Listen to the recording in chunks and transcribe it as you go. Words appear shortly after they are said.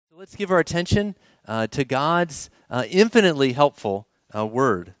Let's give our attention to God's infinitely helpful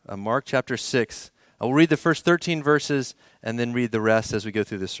word, Mark chapter 6. We'll read the first 13 verses and then read the rest as we go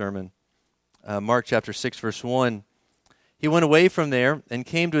through the sermon. Mark chapter 6, verse 1. He went away from there and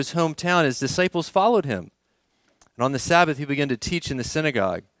came to his hometown. His disciples followed him. And on the Sabbath he began to teach in the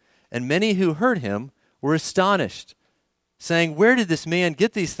synagogue. And many who heard him were astonished, saying, "Where did this man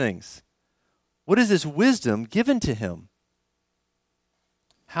get these things? What is this wisdom given to him?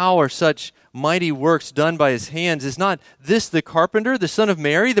 How are such mighty works done by his hands? Is not this the carpenter, the son of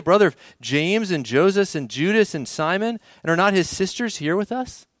Mary, the brother of James and Joseph and Judas and Simon? And are not his sisters here with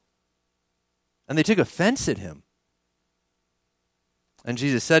us?" And they took offense at him. And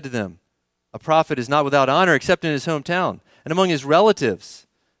Jesus said to them, "A prophet is not without honor except in his hometown and among his relatives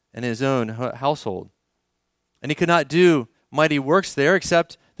and his own household." And he could not do mighty works there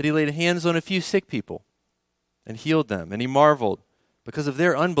except that he laid hands on a few sick people and healed them. And he marveled because of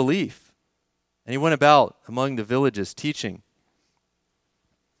their unbelief. And he went about among the villages teaching.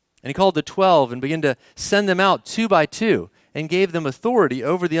 And he called the 12 and began to send them out 2 by 2 and gave them authority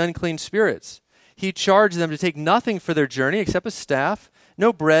over the unclean spirits. He charged them to take nothing for their journey except a staff,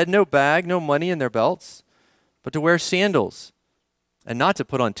 no bread, no bag, no money in their belts, but to wear sandals and not to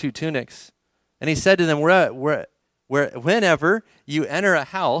put on 2 tunics. And he said to them, whenever you enter a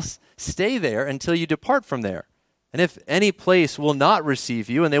house, stay there until you depart from there. And if any place will not receive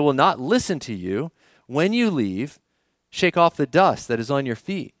you and they will not listen to you, when you leave, shake off the dust that is on your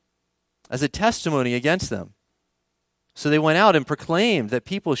feet as a testimony against them. So they went out and proclaimed that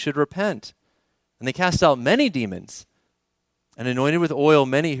people should repent. And they cast out many demons and anointed with oil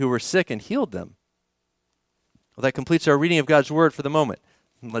many who were sick and healed them. Well, that completes our reading of God's word for the moment.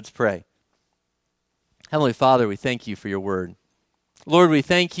 Let's pray. Heavenly Father, we thank you for your word. Lord, we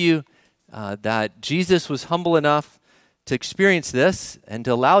thank you that Jesus was humble enough to experience this and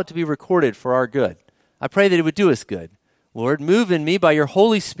to allow it to be recorded for our good. I pray that it would do us good. Lord, move in me by your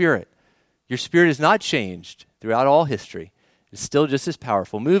Holy Spirit. Your Spirit is not changed throughout all history. It's still just as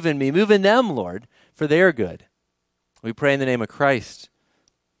powerful. Move in me, move in them, Lord, for their good. We pray in the name of Christ.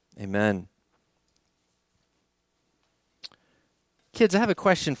 Amen. Kids, I have a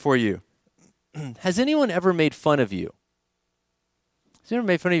question for you. Has anyone ever made fun of you? Has anyone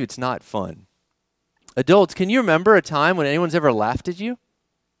made fun of you? It's not fun. Adults, can you remember a time when anyone's ever laughed at you?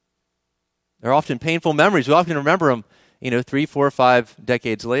 They're often painful memories. We often remember them, 3, 4, 5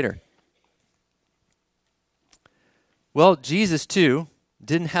 decades later. Well, Jesus, too,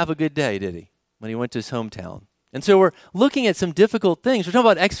 didn't have a good day, did he, when he went to his hometown? And so we're looking at some difficult things. We're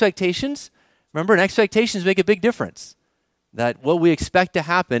talking about expectations. Remember, and expectations make a big difference. That what we expect to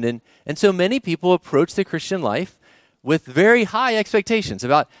happen. And so many people approach the Christian life with very high expectations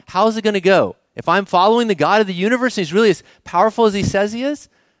about how's it going to go. If I'm following the God of the universe and he's really as powerful as he says he is,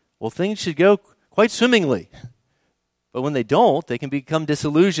 well, things should go quite swimmingly. But when they don't, they can become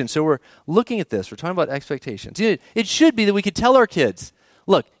disillusioned. So we're looking at this. We're talking about expectations. It should be that we could tell our kids,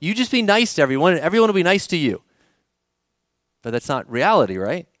 look, you just be nice to everyone and everyone will be nice to you. But that's not reality,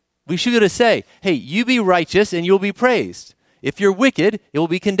 right? We should go to say, hey, you be righteous and you'll be praised. If you're wicked, it will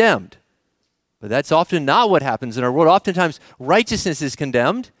be condemned. But that's often not what happens in our world. Oftentimes, righteousness is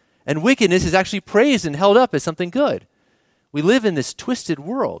condemned, and wickedness is actually praised and held up as something good. We live in this twisted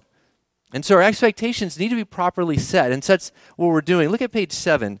world. And so our expectations need to be properly set, and so that's what we're doing. Look at page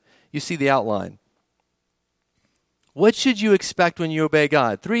 7. You see the outline. What should you expect when you obey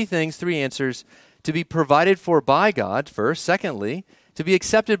God? 3 things, 3 answers. To be provided for by God, first. Secondly, to be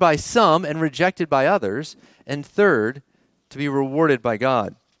accepted by some and rejected by others. And third, to be rewarded by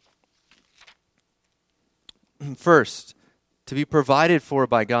God. First, to be provided for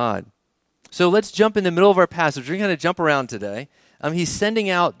by God. So let's jump in the middle of our passage. We're going to jump around today. He's sending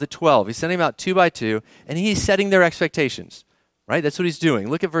out the 12. He's sending them out 2 by 2, and he's setting their expectations. Right? That's what he's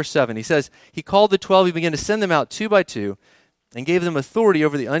doing. Look at verse 7. He says, he called the 12. He began to send them out 2 by 2 and gave them authority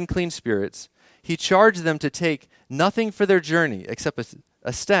over the unclean spirits. He charged them to take nothing for their journey except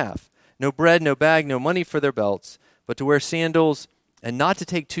a staff, no bread, no bag, no money for their belts, but to wear sandals and not to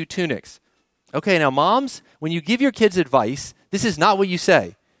take 2 tunics. Okay, now moms, when you give your kids advice, this is not what you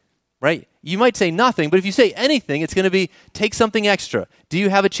say, right? You might say nothing, but if you say anything, it's going to be take something extra. Do you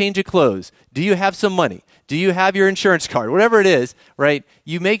have a change of clothes? Do you have some money? Do you have your insurance card? Whatever it is, right?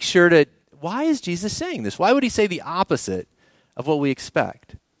 You make sure to, why is Jesus saying this? Why would he say the opposite of what we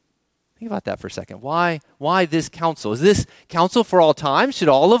expect? Think about that for a second. Why this counsel? Is this counsel for all time? Should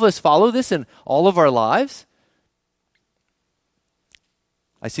all of us follow this in all of our lives?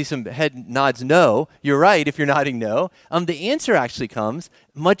 I see some head nods no. You're right if you're nodding no. The answer actually comes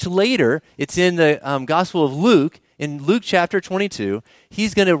much later. It's in the Gospel of Luke in Luke chapter 22,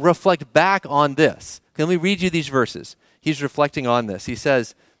 he's going to reflect back on this. Let me read you these verses. He's reflecting on this. He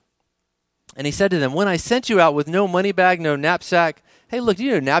says, and he said to them, when I sent you out with no money bag, no knapsack. Hey, look, do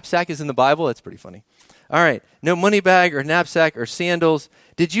you know knapsack is in the Bible? That's pretty funny. All right, no money bag or knapsack or sandals.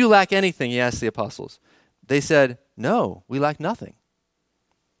 Did you lack anything? He asked the apostles. They said, no, we lack nothing.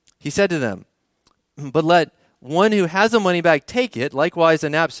 He said to them, but let one who has a money bag take it, likewise a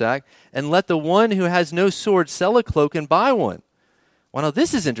knapsack, and let the one who has no sword sell a cloak and buy one. Well, now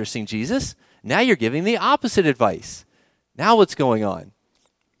this is interesting, Jesus. Now you're giving the opposite advice. Now what's going on?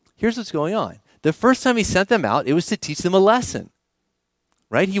 Here's what's going on. The first time he sent them out, it was to teach them a lesson,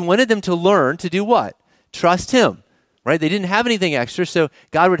 right? He wanted them to learn to do what? Trust him, right? They didn't have anything extra, so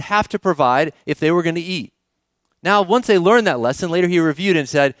God would have to provide if they were going to eat. Now, once they learned that lesson, later he reviewed and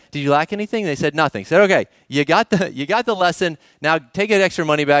said, did you lack anything? They said nothing. He said, okay, you got the lesson. Now take an extra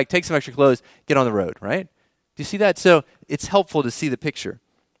money bag, take some extra clothes, get on the road, right? Do you see that? So it's helpful to see the picture.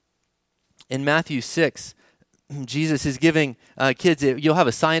 In Matthew 6, Jesus is giving kids, you'll have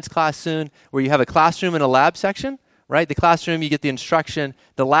a science class soon where you have a classroom and a lab section, right? The classroom, you get the instruction.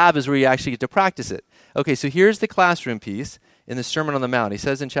 The lab is where you actually get to practice it. Okay, so here's the classroom piece in the Sermon on the Mount. He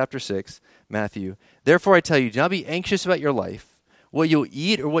says in chapter 6, Matthew, therefore I tell you, do not be anxious about your life, what you'll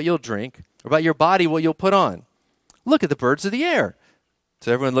eat or what you'll drink, or about your body, what you'll put on. Look at the birds of the air.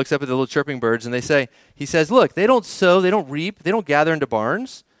 So everyone looks up at the little chirping birds and he says, look, they don't sow, they don't reap, they don't gather into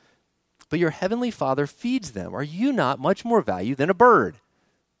barns, but your heavenly Father feeds them. Are you not much more value than a bird?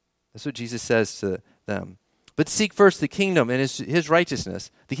 That's what Jesus says to them. But seek first the kingdom and his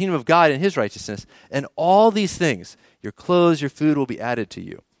righteousness, the kingdom of God and his righteousness, and all these things, your clothes, your food will be added to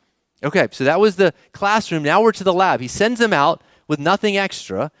you. Okay, so that was the classroom. Now we're to the lab. He sends them out with nothing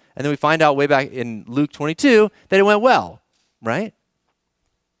extra, and then we find out way back in Luke 22 that it went well, right?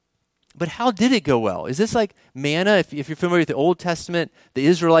 But how did it go well? Is this like manna? If you're familiar with the Old Testament, the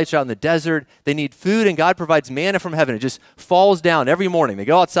Israelites are out in the desert. They need food, and God provides manna from heaven. It just falls down every morning. They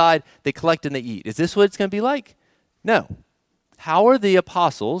go outside, they collect, and they eat. Is this what it's going to be like? No. How are the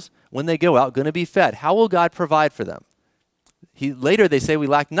apostles, when they go out, going to be fed? How will God provide for them? Later they say we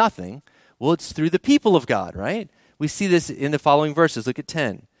lack nothing. Well, it's through the people of God, right? We see this in the following verses. Look at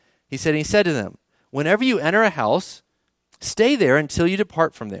 10. He said to them, whenever you enter a house, stay there until you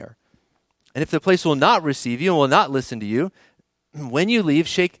depart from there. And if the place will not receive you and will not listen to you, when you leave,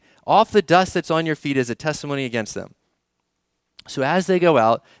 shake off the dust that's on your feet as a testimony against them. So as they go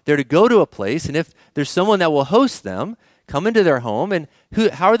out, they're to go to a place, and if there's someone that will host them, come into their home, and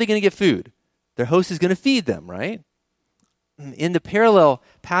how are they going to get food? Their host is going to feed them, right? In the parallel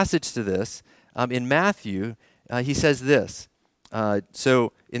passage to this, in Matthew, he says this.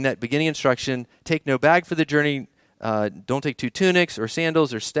 So in that beginning instruction, take no bag for the journey, don't take 2 tunics or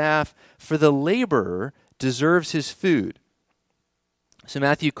sandals or staff, for the laborer deserves his food. So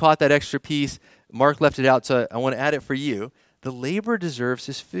Matthew caught that extra piece. Mark left it out, so I want to add it for you. The laborer deserves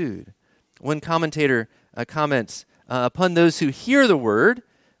his food. One commentator comments, upon those who hear the word,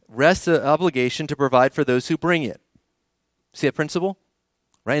 rests the obligation to provide for those who bring it. See that principle?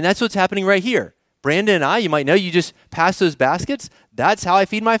 Right? And that's what's happening right here. Brandon and I, you might know, you just pass those baskets. That's how I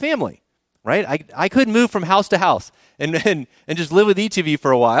feed my family. Right? I could move from house to house and just live with each of you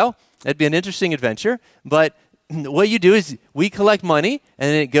for a while. That'd be an interesting adventure. But what you do is we collect money, and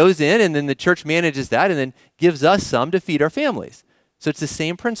then it goes in, and then the church manages that and then gives us some to feed our families. So it's the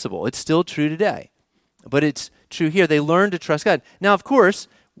same principle. It's still true today. But it's true here. They learn to trust God. Now, of course,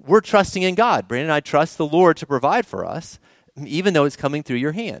 we're trusting in God. Brandon and I trust the Lord to provide for us, even though it's coming through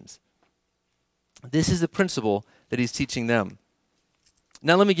your hands. This is the principle that he's teaching them.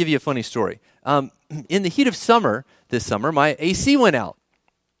 Now, let me give you a funny story. In the heat of summer, this summer, my AC went out.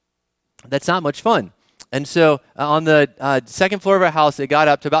 That's not much fun. And so on the second floor of our house, it got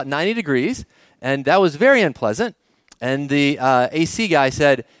up to about 90 degrees, and that was very unpleasant. And the AC guy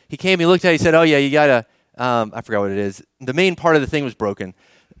said, he came, he looked at it, he said, oh yeah, you got to, I forgot what it is. The main part of the thing was broken,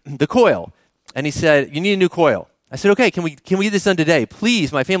 the coil. And he said, you need a new coil. I said, okay, can we get this done today?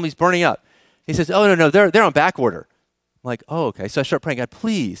 Please, my family's burning up. He says, oh, no, they're on back order. I'm like, oh, okay. So I start praying, God,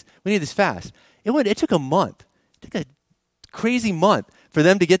 please, we need this fast. It took a month. It took a crazy month for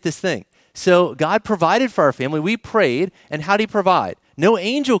them to get this thing. So God provided for our family. We prayed, and how did he provide? No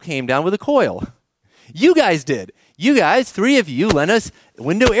angel came down with a coil. You guys did. You guys, 3 of you, lent us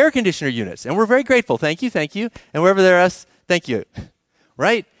window air conditioner units, and we're very grateful. Thank you. And wherever there is, thank you.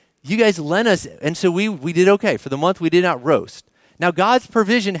 Right? You guys lent us, and so we did okay. For the month, we did not roast. Now, God's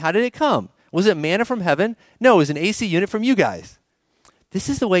provision, how did it come? Was it manna from heaven? No, it was an AC unit from you guys. This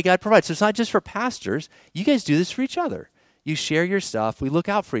is the way God provides. So it's not just for pastors. You guys do this for each other. You share your stuff. We look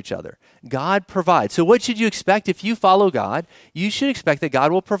out for each other. God provides. So what should you expect if you follow God? You should expect that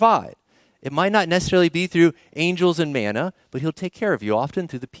God will provide. It might not necessarily be through angels and manna, but he'll take care of you often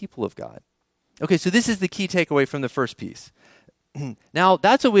through the people of God. Okay, so this is the key takeaway from the first piece. Now,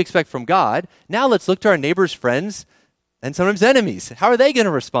 that's what we expect from God. Now let's look to our neighbors, friends, and sometimes enemies. How are they going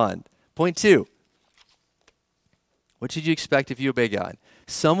to respond? Point 2. What should you expect if you obey God?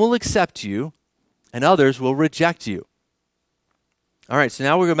 Some will accept you, and others will reject you. All right, so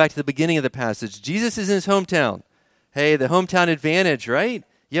now we're going back to the beginning of the passage. Jesus is in his hometown. Hey, the hometown advantage, right?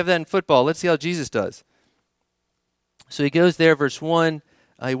 You have that in football. Let's see how Jesus does. So he goes there, verse 1.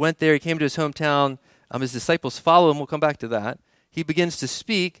 He went there. He came to his hometown. His disciples follow him. We'll come back to that. He begins to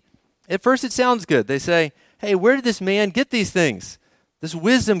speak. At first, it sounds good. They say, hey, where did this man get these things? This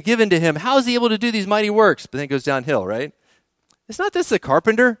wisdom given to him. How is he able to do these mighty works? But then it goes downhill, right? It's not this the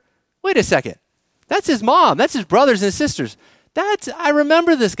carpenter. Wait a second. That's his mom. That's his brothers and his sisters. I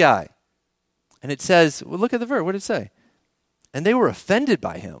remember this guy. And it says, well, look at the verse. What did it say? And they were offended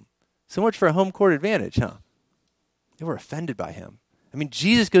by him. So much for a home court advantage, huh? They were offended by him. I mean,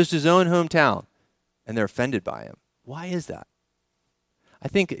 Jesus goes to his own hometown, and they're offended by him. Why is that? I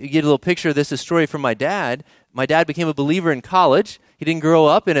think you get a little picture of this, a story from my dad. My dad became a believer in college. He didn't grow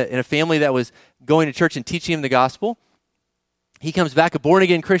up in a family that was going to church and teaching him the gospel. He comes back a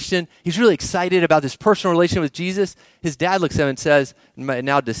born-again Christian. He's really excited about this personal relationship with Jesus. His dad looks at him and says,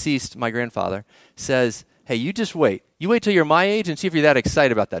 now deceased, my grandfather, says, hey, you just wait. You wait till you're my age and see if you're that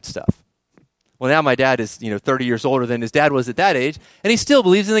excited about that stuff. Well, now my dad is 30 years older than his dad was at that age, and he still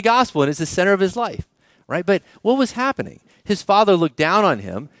believes in the gospel, and it's the center of his life, right? But what was happening? His father looked down on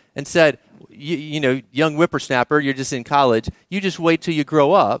him and said, young whippersnapper, you're just in college. You just wait till you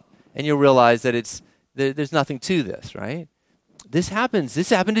grow up, and you'll realize that there's nothing to this, right? This happened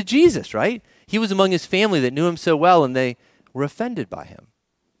to Jesus, right? He was among his family that knew him so well, and they were offended by him.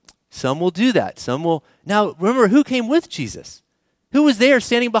 Some will do that. Some will. Now, remember, who came with Jesus? Who was there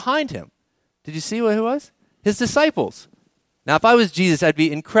standing behind him? Did you see who it was? His disciples. Now, if I was Jesus, I'd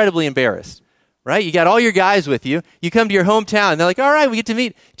be incredibly embarrassed, right? You got all your guys with you. You come to your hometown, and they're like, all right, we get to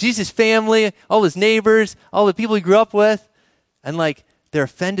meet Jesus' family, all his neighbors, all the people he grew up with, and they're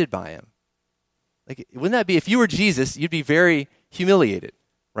offended by him. Wouldn't that be, if you were Jesus, you'd be very humiliated,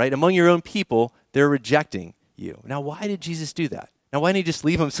 right? Among your own people, they're rejecting you. Now, why did Jesus do that? Now, why didn't he just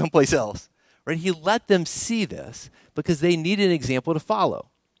leave them someplace else? Right? He let them see this because they needed an example to follow.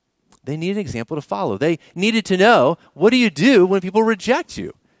 They needed an example to follow. They needed to know, what do you do when people reject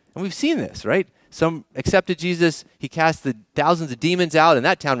you? And we've seen this, right? Some accepted Jesus. He cast the thousands of demons out, and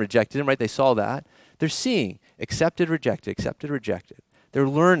that town rejected him, right? They saw that. They're seeing accepted, rejected, accepted, rejected. They're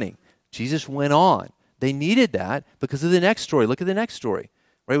learning. Jesus went on. They needed that because of the next story. Look at the next story,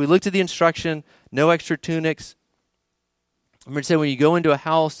 right? We looked at the instruction, no extra tunics. I'm going to say when you go into a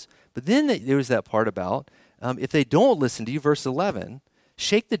house, but then there was that part about if they don't listen to you, verse 11,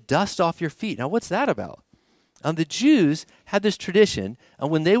 shake the dust off your feet. Now, what's that about? The Jews had this tradition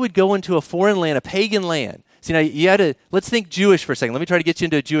when they would go into a foreign land, a pagan land. See, now let's think Jewish for a second. Let me try to get you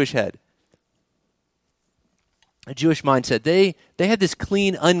into a Jewish head. A Jewish mindset. They had this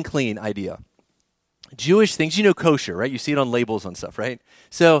clean, unclean idea. Jewish things, kosher, right? You see it on labels on stuff, right?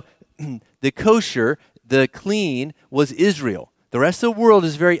 So the kosher, the clean was Israel. The rest of the world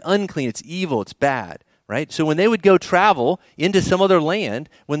is very unclean. It's evil. It's bad, right? So when they would go travel into some other land,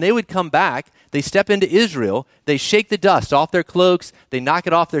 when they would come back, they step into Israel, they shake the dust off their cloaks, they knock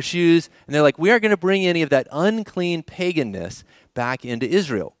it off their shoes, and they're like, we aren't going to bring any of that unclean paganness back into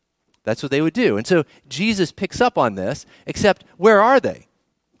Israel. That's what they would do. And so Jesus picks up on this, except where are they?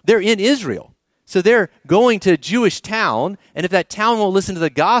 They're in Israel. So they're going to a Jewish town, and if that town won't listen to the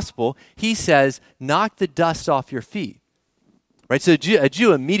gospel, he says, knock the dust off your feet. Right? So a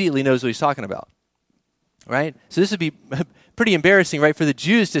Jew immediately knows what he's talking about. Right? So this would be pretty embarrassing, right, for the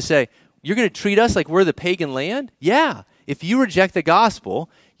Jews to say, you're going to treat us like we're the pagan land? Yeah. If you reject the gospel,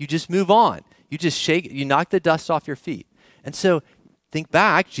 you just move on. You knock the dust off your feet. And so think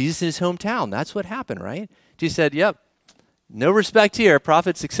back, Jesus in his hometown. That's what happened, right? Jesus said, yep, no respect here.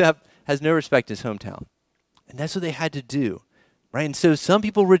 Prophets has no respect in his hometown. And that's what they had to do, right? And so some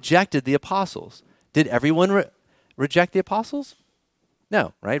people rejected the apostles. Did everyone reject the apostles?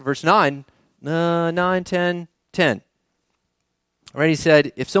 No, right? Verse 9, 10. Right, he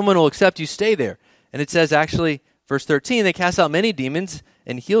said, if someone will accept you, stay there. And it says actually, verse 13, they cast out many demons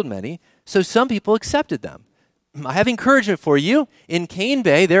and healed many. So some people accepted them. I have encouragement for you. In Cane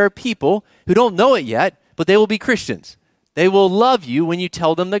Bay, there are people who don't know it yet, but they will be Christians. They will love you when you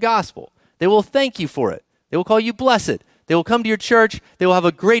tell them the gospel. They will thank you for it. They will call you blessed. They will come to your church. They will have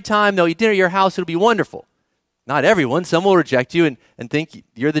a great time. They'll eat dinner at your house. It'll be wonderful. Not everyone. Some will reject you and think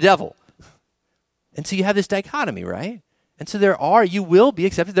you're the devil. And so you have this dichotomy, right? And so you will be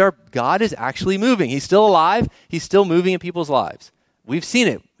accepted. God is actually moving. He's still alive. He's still moving in people's lives. We've seen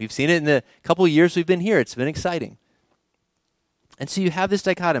it. We've seen it in the couple of years we've been here. It's been exciting. And so you have this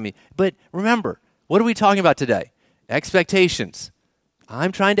dichotomy. But remember, what are we talking about today? Expectations.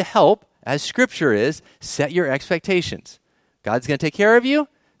 I'm trying to help, as Scripture is, set your expectations. God's going to take care of you.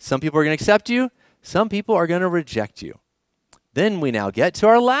 Some people are going to accept you. Some people are going to reject you. Then we now get to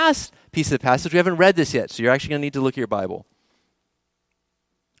our last piece of the passage. We haven't read this yet, so you're actually going to need to look at your Bible.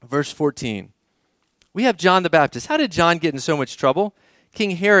 Verse 14. We have John the Baptist. How did John get in so much trouble? King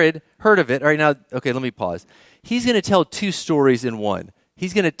Herod heard of it. All right, now, okay, let me pause. He's going to tell two stories in one.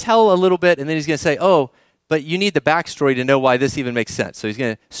 He's going to tell a little bit, and then he's going to say, but you need the backstory to know why this even makes sense. So he's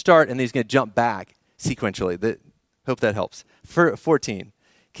going to start, and then he's going to jump back sequentially. Hope that helps. 14.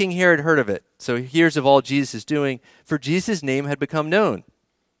 King Herod heard of it, so he hears of all Jesus is doing, for Jesus' name had become known.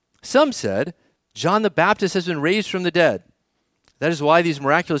 Some said, John the Baptist has been raised from the dead. That is why these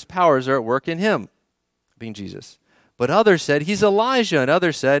miraculous powers are at work in him, being Jesus. But others said, he's Elijah, and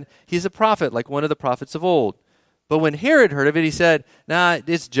others said, he's a prophet, like one of the prophets of old. But when Herod heard of it, he said, nah,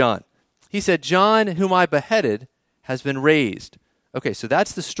 it's John. He said, John, whom I beheaded, has been raised. Okay, so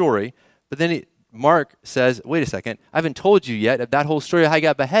that's the story. But then Mark says, wait a second, I haven't told you yet of that whole story of how he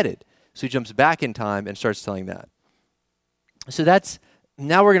got beheaded. So he jumps back in time and starts telling that. So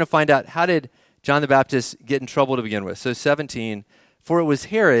now we're going to find out, how did John the Baptist get in trouble to begin with? So 17, for it was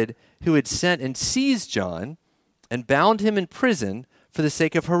Herod who had sent and seized John and bound him in prison for the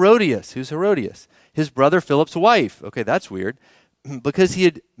sake of Herodias. Who's Herodias? His brother Philip's wife. Okay, that's weird. Because he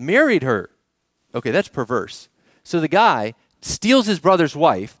had married her. Okay, that's perverse. So the guy steals his brother's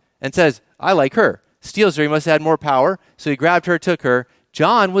wife and says, I like her. Steals her. He must have had more power. So he grabbed her, took her.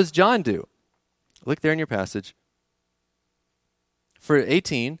 John was John do. Look there in your passage. For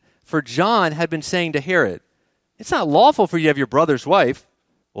 18, for John had been saying to Herod, it's not lawful for you to have your brother's wife.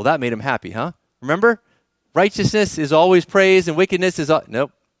 Well, that made him happy, huh? Remember? Righteousness is always praised and wickedness is...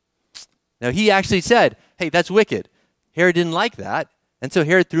 Nope. Now, he actually said, hey, that's wicked. Herod didn't like that, and so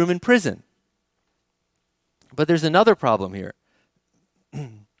Herod threw him in prison. But there's another problem here.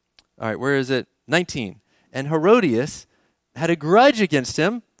 All right, where is it? 19. And Herodias had a grudge against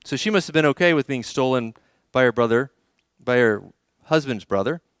him, so she must have been okay with being stolen by her husband's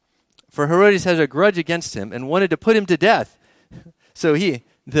brother. For Herodias has a grudge against him and wanted to put him to death. So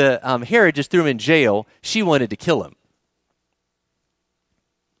Herod just threw him in jail. She wanted to kill him.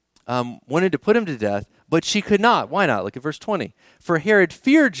 Wanted to put him to death, but she could not. Why not? Look at verse 20. For Herod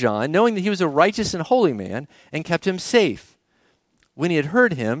feared John, knowing that he was a righteous and holy man, and kept him safe. When he had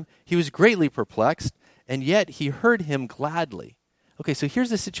heard him, he was greatly perplexed, and yet he heard him gladly. Okay, so here's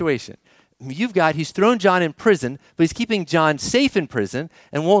the situation. He's thrown John in prison, but he's keeping John safe in prison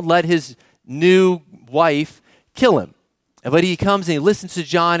and won't let his new wife kill him. But he comes and he listens to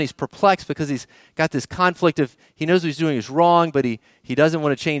John. He's perplexed because he's got this conflict of, he knows what he's doing is wrong, but he doesn't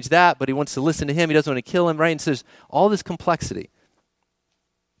want to change that, but he wants to listen to him. He doesn't want to kill him, right? And so there's all this complexity.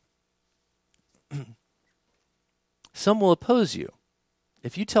 Some will oppose you.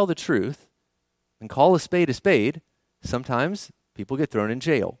 If you tell the truth and call a spade, sometimes people get thrown in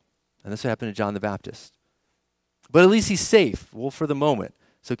jail. And that's what happened to John the Baptist. But at least he's safe, well, for the moment.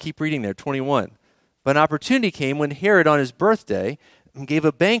 So keep reading there, 21. But an opportunity came when Herod, on his birthday, gave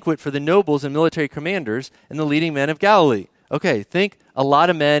a banquet for the nobles and military commanders and the leading men of Galilee. Okay, think a lot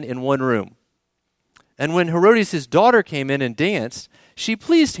of men in one room. And when Herodias' daughter came in and danced, she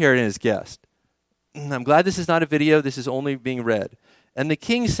pleased Herod and his guest. I'm glad this is not a video. This is only being read. And the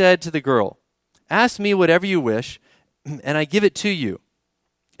king said to the girl, ask me whatever you wish, and I give it to you.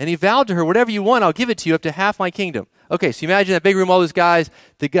 And he vowed to her, whatever you want, I'll give it to you, up to half my kingdom. Okay, so you imagine that big room, all those guys.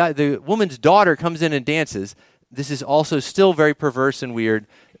 The woman's daughter comes in and dances. This is also still very perverse and weird,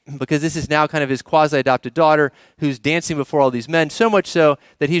 because this is now kind of his quasi-adopted daughter who's dancing before all these men, so much so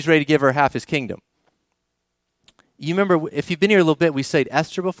that he's ready to give her half his kingdom. You remember, if you've been here a little bit, we studied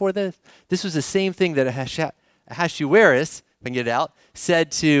Esther before this. This was the same thing that Ahasuerus, if I can get it out,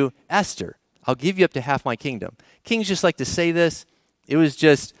 said to Esther, I'll give you up to half my kingdom. Kings just like to say this. It was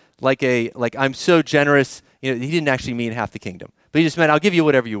just like I'm so generous. He didn't actually mean half the kingdom. But he just meant, I'll give you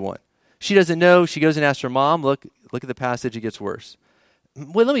whatever you want. She doesn't know. She goes and asks her mom. Look at the passage. It gets worse.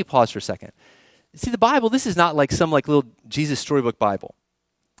 Wait, let me pause for a second. See, the Bible, this is not like some little Jesus storybook Bible.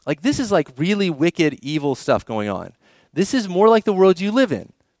 This is really wicked, evil stuff going on. This is more like the world you live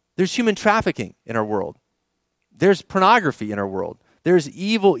in. There's human trafficking in our world. There's pornography in our world. There's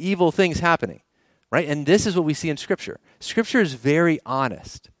evil things happening. Right? And this is what we see in Scripture. Scripture is very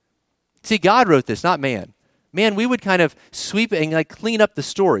honest. See, God wrote this, not man. man, we would kind of sweep it and like clean up the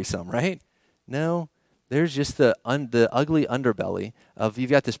story some, right? No, there's just the ugly underbelly of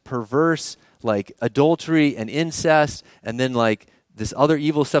you've got this perverse like adultery and incest, and then like this other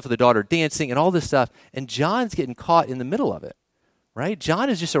evil stuff with the daughter dancing and all this stuff. And John's getting caught in the middle of it, right? John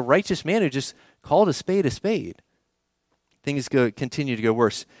is just a righteous man who just called a spade a spade. Things continue to go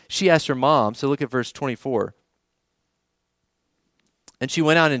worse. She asked her mom, so look at verse 24. And she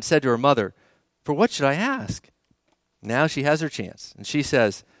went out and said to her mother, "For what should I ask?" Now she has her chance. And she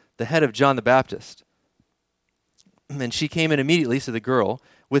says, "The head of John the Baptist." And she came in immediately, so the girl,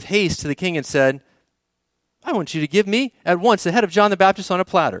 with haste to the king and said, "I want you to give me at once the head of John the Baptist on a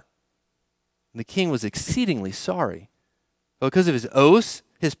platter." And the king was exceedingly sorry. But because of his oaths,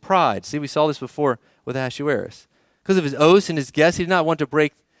 his pride. See, we saw this before with Ahasuerus. Because of his oaths and his guests, he did not want to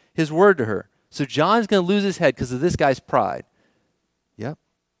break his word to her. So John's going to lose his head because of this guy's pride. Yep.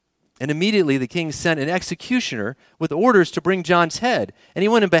 And immediately the king sent an executioner with orders to bring John's head. And he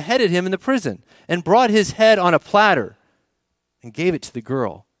went and beheaded him in the prison and brought his head on a platter and gave it to the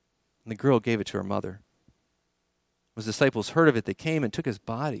girl. And the girl gave it to her mother. When his disciples heard of it, they came and took his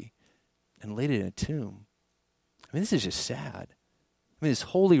body and laid it in a tomb. I mean, this is just sad. I mean, this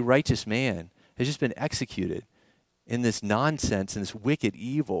holy, righteous man has just been executed in this nonsense and this wicked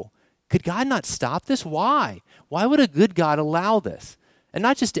evil. Could God not stop this? Why? Why would a good God allow this? And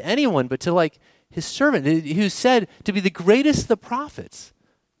not just to anyone, but to like his servant, who's said to be the greatest of the prophets.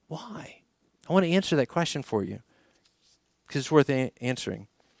 Why? I want to answer that question for you because it's worth answering.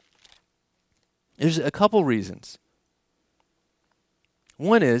 There's a couple reasons.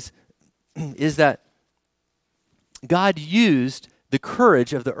 One is that God used the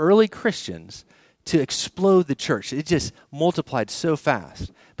courage of the early Christians to explode the church. It just multiplied so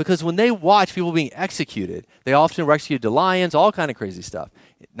fast. Because when they watched people being executed, they often were executed to lions, all kind of crazy stuff,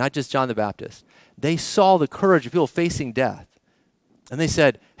 not just John the Baptist. They saw the courage of people facing death. And they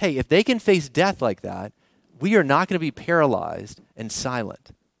said, hey, if they can face death like that, we are not going to be paralyzed and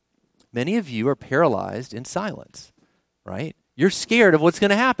silent. Many of you are paralyzed in silence, right? You're scared of what's going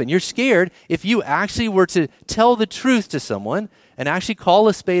to happen. You're scared if you actually were to tell the truth to someone and actually call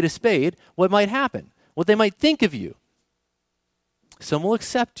a spade, what might happen, what they might think of you. Some will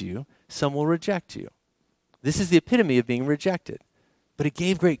accept you, some will reject you. This is the epitome of being rejected. But it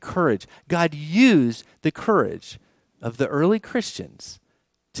gave great courage. God used the courage of the early Christians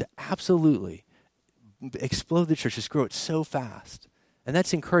to absolutely explode the church, just grow it so fast. And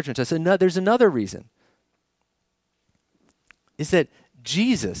that's encouragement to us. There's another reason. Is that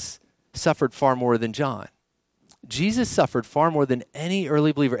Jesus suffered far more than John. Jesus suffered far more than any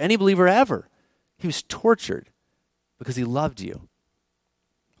early believer, any believer ever. He was tortured because he loved you.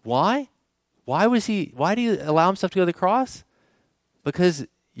 Why? Why did he allow himself to go to the cross? Because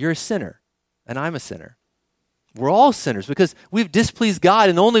you're a sinner and I'm a sinner. We're all sinners because we've displeased God,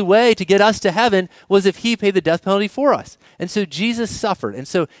 and the only way to get us to heaven was if he paid the death penalty for us. And so Jesus suffered. And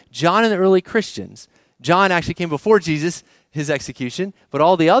so John and the early Christians, John actually came before Jesus, his execution, but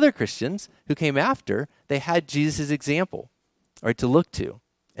all the other Christians who came after, they had Jesus' example, right, to look to,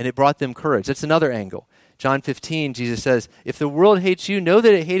 and it brought them courage. That's another angle. John 15, Jesus says, if the world hates you, know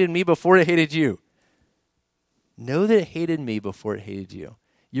that it hated me before it hated you. Know that it hated me before it hated you.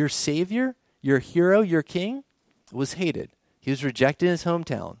 Your Savior, your hero, your King was hated. He was rejected in his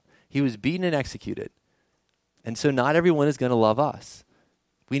hometown. He was beaten and executed. And so not everyone is going to love us.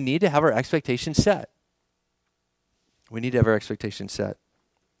 We need to have our expectations set. We need to have our expectations set.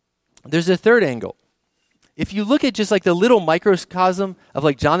 There's a third angle. If you look at just like the little microcosm of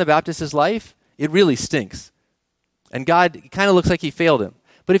like John the Baptist's life, it really stinks. And God kind of looks like he failed him.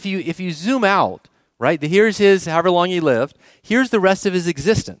 But if you zoom out, right, here's his, however long he lived, here's the rest of his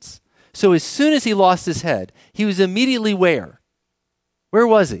existence. So as soon as he lost his head, he was immediately where? Where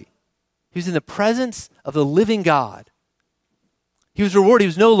was he? He was in the presence of the living God. He was rewarded. He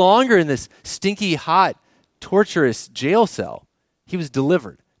was no longer in this stinky, hot, torturous jail cell. He was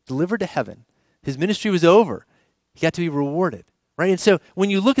delivered to heaven. His ministry was over. He got to be rewarded, right? And so when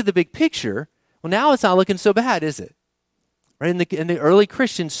you look at the big picture, well, now it's not looking so bad, is it? Right? And the early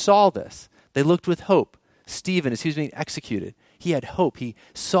Christians saw this. They looked with hope. Stephen, as he was being executed, he had hope. He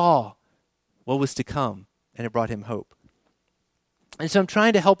saw what was to come, and it brought him hope. And so I'm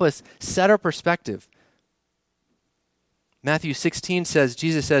trying to help us set our perspective. Matthew 16 says,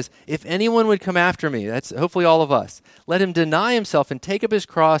 Jesus says, if anyone would come after me, that's hopefully all of us, let him deny himself and take up his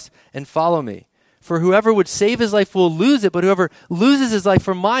cross and follow me. For whoever would save his life will lose it, but whoever loses his life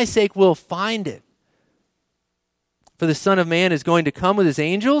for my sake will find it. For the Son of Man is going to come with his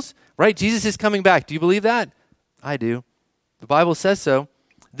angels, right? Jesus is coming back. Do you believe that? I do. The Bible says so.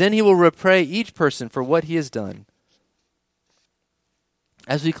 Then he will repay each person for what he has done.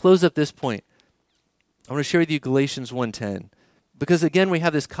 As we close up this point, I want to share with you Galatians 1:10. Because again, we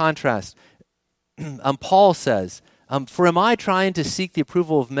have this contrast. Paul says, for am I trying to seek the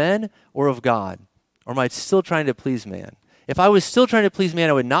approval of men or of God? Or am I still trying to please man? If I was still trying to please man,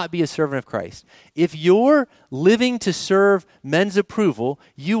 I would not be a servant of Christ. If you're living to serve men's approval,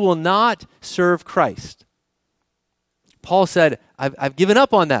 you will not serve Christ. Paul said, I've given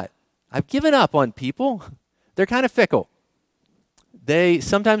up on that. I've given up on people. They're kind of fickle. They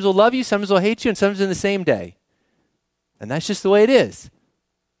sometimes will love you, sometimes will hate you, and sometimes in the same day. And that's just the way it is.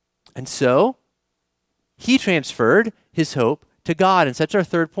 And so, he transferred his hope to God. And so that's our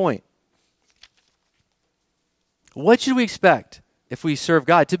third point. What should we expect if we serve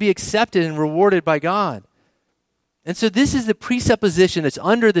God? To be accepted and rewarded by God. And so this is the presupposition that's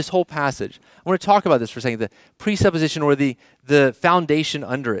under this whole passage. I want to talk about this for a second, the presupposition or the foundation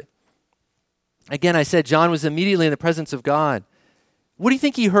under it. Again, I said John was immediately in the presence of God. What do you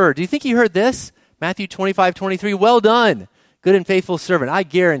think he heard? Do you think he heard this? Matthew 25:23, well done, good and faithful servant. I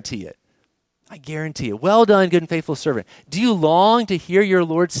guarantee it. I guarantee it. Well done, good and faithful servant. Do you long to hear your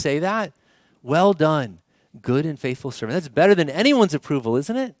Lord say that? Well done, good and faithful servant. That's better than anyone's approval,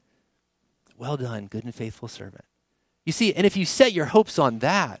 isn't it? Well done, good and faithful servant. You see, and if you set your hopes on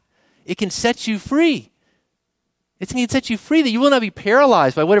that, it can set you free. It can set you free that you will not be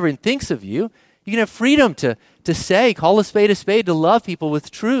paralyzed by what everyone thinks of you. You can have freedom to say, call a spade, to love people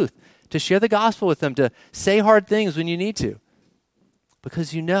with truth, to share the gospel with them, to say hard things when you need to.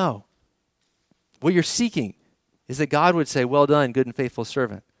 Because you know what you're seeking is that God would say, well done, good and faithful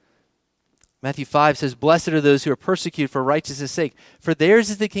servant. Matthew 5 says, blessed are those who are persecuted for righteousness' sake, for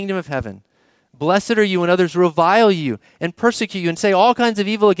theirs is the kingdom of heaven. Blessed are you when others revile you and persecute you and say all kinds of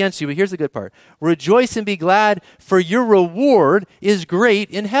evil against you. But here's the good part. Rejoice and be glad, for your reward is great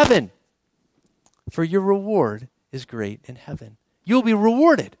in heaven. For your reward is great in heaven. You'll be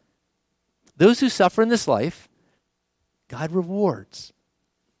rewarded. Those who suffer in this life, God rewards.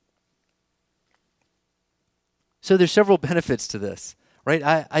 So there's several benefits to this, right?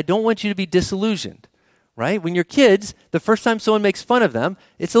 I don't want you to be disillusioned, right? When you're kids, the first time someone makes fun of them,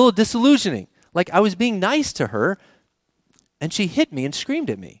 it's a little disillusioning. Like I was being nice to her, and she hit me and screamed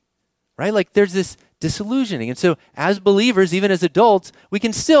at me, right? Like there's this disillusioning. And so as believers, even as adults, we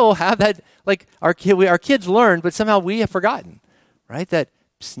can still have that, like our kids learn, but somehow we have forgotten, right? That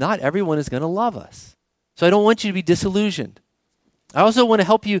not everyone is going to love us. So I don't want you to be disillusioned. I also want to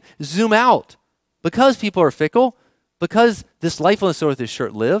help you zoom out. Because people are fickle, because this life on this earth is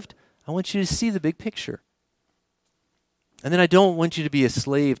short-lived, I want you to see the big picture. And then I don't want you to be a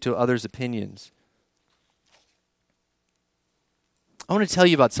slave to others' opinions. I want to tell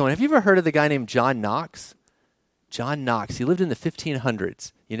you about someone. Have you ever heard of the guy named John Knox? John Knox. He lived in the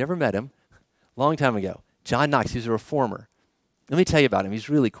 1500s. You never met him. Long time ago. John Knox. He was a reformer. Let me tell you about him. He's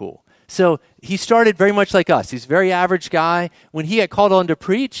really cool. So he started very much like us. He's a very average guy. When he got called on to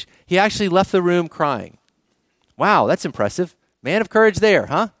preach, he actually left the room crying. Wow, that's impressive. Man of courage there,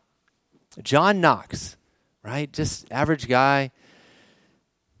 huh? John Knox, right? Just average guy.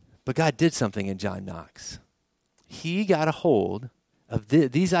 But God did something in John Knox. He got a hold of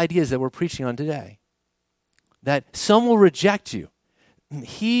these ideas that we're preaching on today. That some will reject you.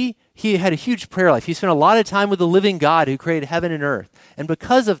 He had a huge prayer life. He spent a lot of time with the living God who created heaven and earth. And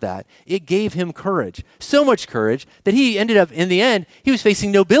because of that, it gave him courage. So much courage that he ended up, in the end, he was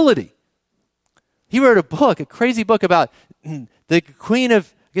facing nobility. He wrote a book, a crazy book about the Queen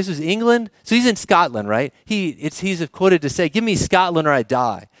of, I guess it was England. So he's in Scotland, right? He's quoted to say, give me Scotland or I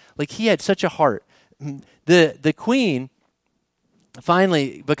die. Like he had such a heart. The Queen,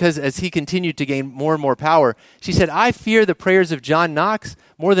 finally, because as he continued to gain more and more power, she said, I fear the prayers of John Knox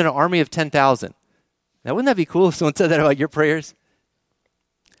more than an army of 10,000. Now, wouldn't that be cool if someone said that about your prayers?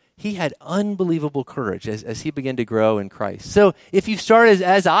 He had unbelievable courage as he began to grow in Christ. So if you start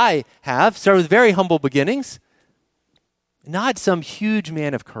as I have, start with very humble beginnings, not some huge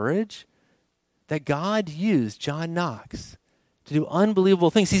man of courage, that God used John Knox to do unbelievable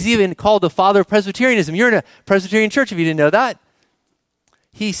things. He's even called the father of Presbyterianism. You're in a Presbyterian church if you didn't know that.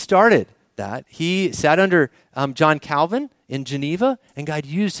 He started that. He sat under John Calvin in Geneva, and God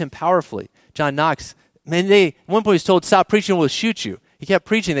used him powerfully. John Knox, man, at one point he was told, stop preaching, we'll shoot you. He kept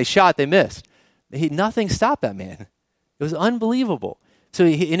preaching, they shot, they missed. Nothing stopped that man. It was unbelievable. So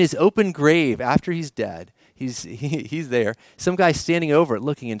in his open grave, after he's dead, he's there. Some guy standing over it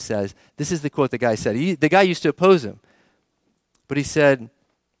looking and says, this is the quote the guy said. The guy used to oppose him. But he said,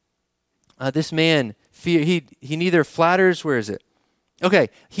 this man, he neither flatters, where is it?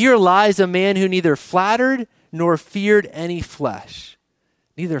 Okay, here lies a man who neither flattered nor feared any flesh.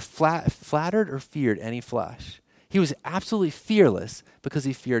 neither flattered or feared any flesh. He was absolutely fearless because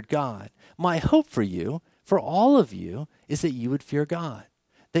he feared God. My hope for you, for all of you, is that you would fear God.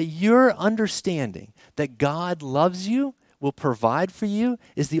 That your understanding that God loves you, will provide for you,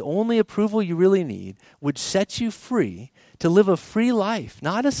 is the only approval you really need, would set you free to live a free life,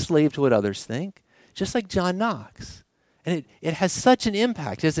 not a slave to what others think, just like John Knox. And it has such an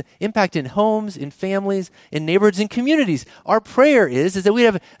impact. It has an impact in homes, in families, in neighborhoods, in communities. Our prayer is that we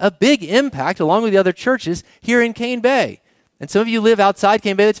have a big impact, along with the other churches, here in Cane Bay. And some of you live outside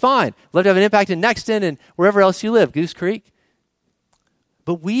Cane Bay, that's fine. Love to have an impact in Nexton and wherever else you live, Goose Creek.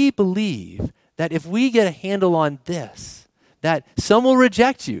 But we believe that if we get a handle on this, that some will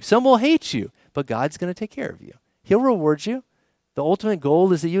reject you, some will hate you, but God's going to take care of you. He'll reward you. The ultimate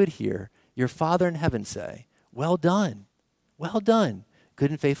goal is that you would hear your Father in heaven say, well done,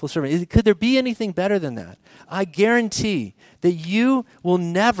 good and faithful servant. Could there be anything better than that? I guarantee that you will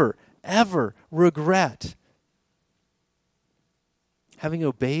never, ever regret having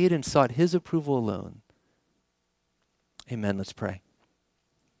obeyed and sought his approval alone. Amen. Let's pray.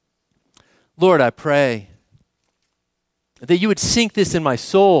 Lord, I pray that you would sink this in my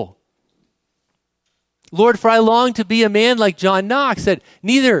soul. Lord, for I long to be a man like John Knox, that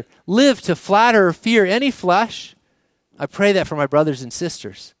neither live to flatter or fear any flesh. I pray that for my brothers and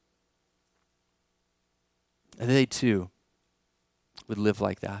sisters. And they too would live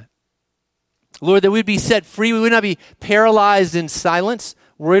like that. Lord, that we'd be set free. We would not be paralyzed in silence,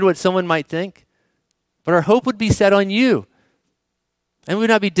 worried what someone might think. But our hope would be set on you. And we would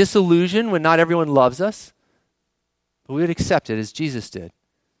not be disillusioned when not everyone loves us. But we would accept it as Jesus did,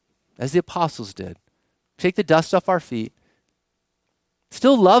 as the apostles did. Take the dust off our feet.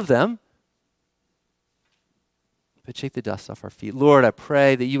 Still love them, but take the dust off our feet. Lord, I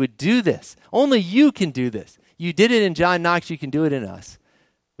pray that you would do this. Only you can do this. You did it in John Knox. You can do it in us.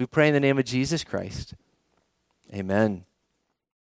 We pray in the name of Jesus Christ. Amen.